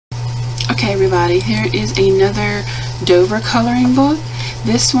Okay everybody, here is another Dover coloring book.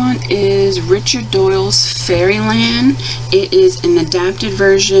 This one is Richard Doyle's Fairyland. It is an adapted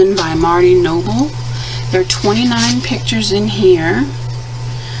version by Marty Noble. There are 29 pictures in here.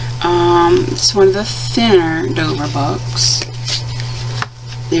 It's one of the thinner Dover books.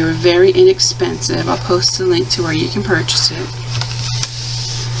 They were very inexpensive. I'll post a link to where you can purchase it.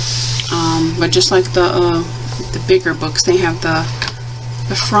 But just like the bigger books, they have the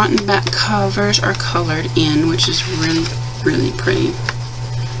front and back covers are colored in, which is really pretty.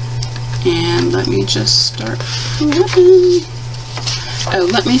 And let me just start flipping. Oh,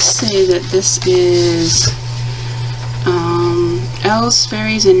 let me say that this is Elves,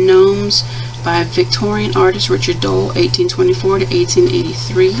 Fairies, and Gnomes by Victorian artist Richard Doyle, 1824 to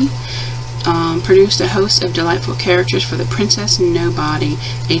 1883. Produced a host of delightful characters for the Princess Nobody,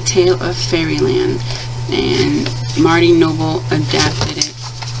 A Tale of Fairyland. And Marty Noble adapted it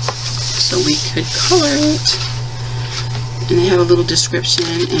so we could color it. And they have a little description,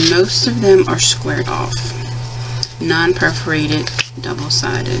 and most of them are squared off, non-perforated,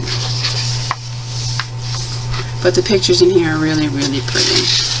 double-sided. But the pictures in here are really pretty.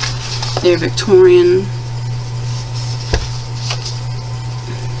 They're Victorian.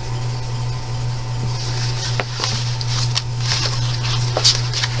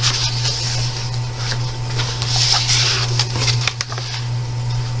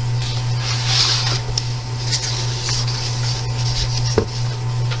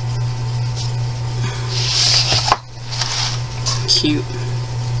 Cute.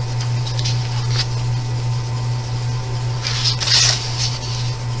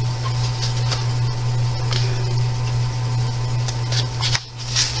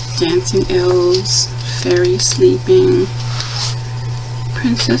 Dancing elves, fairy sleeping,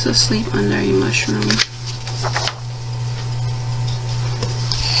 princess asleep under a mushroom.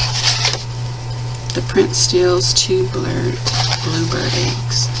 The prince steals 2 bluebird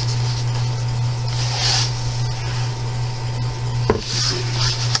eggs.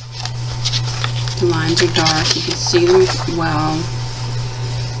 The lines are dark, you can see them well.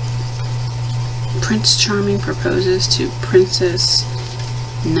 Prince Charming proposes to Princess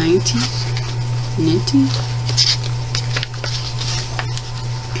Ninety.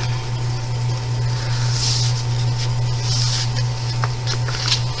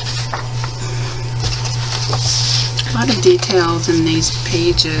 A lot of details in these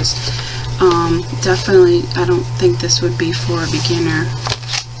pages. Definitely, I don't think this would be for a beginner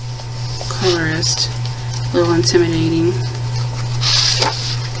colorist. A little intimidating.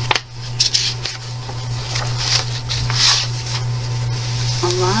 A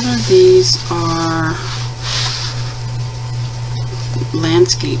lot of these are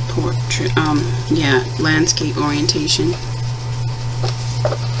landscape portrait, yeah, landscape orientation.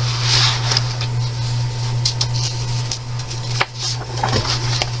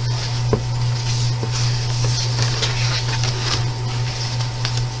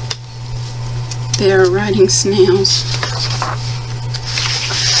 They are riding snails.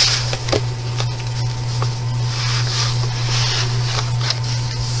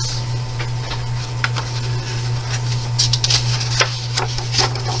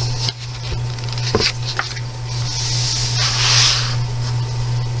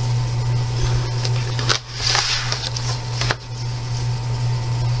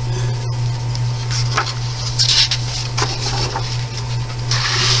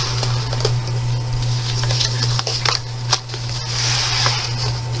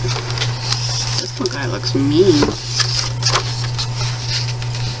 Guy looks mean.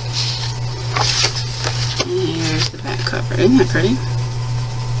 And here's the back cover. Isn't that pretty?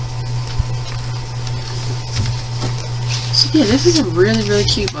 So yeah, this is a really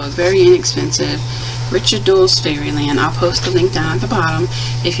cute book. Very inexpensive. Richard Doyle's Fairyland. I'll post the link down at the bottom.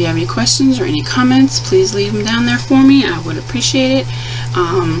 If you have any questions or any comments, please leave them down there for me. I would appreciate it.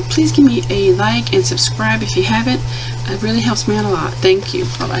 Please give me a like and subscribe if you haven't. It really helps me out a lot. Thank you.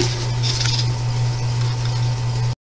 Bye-bye.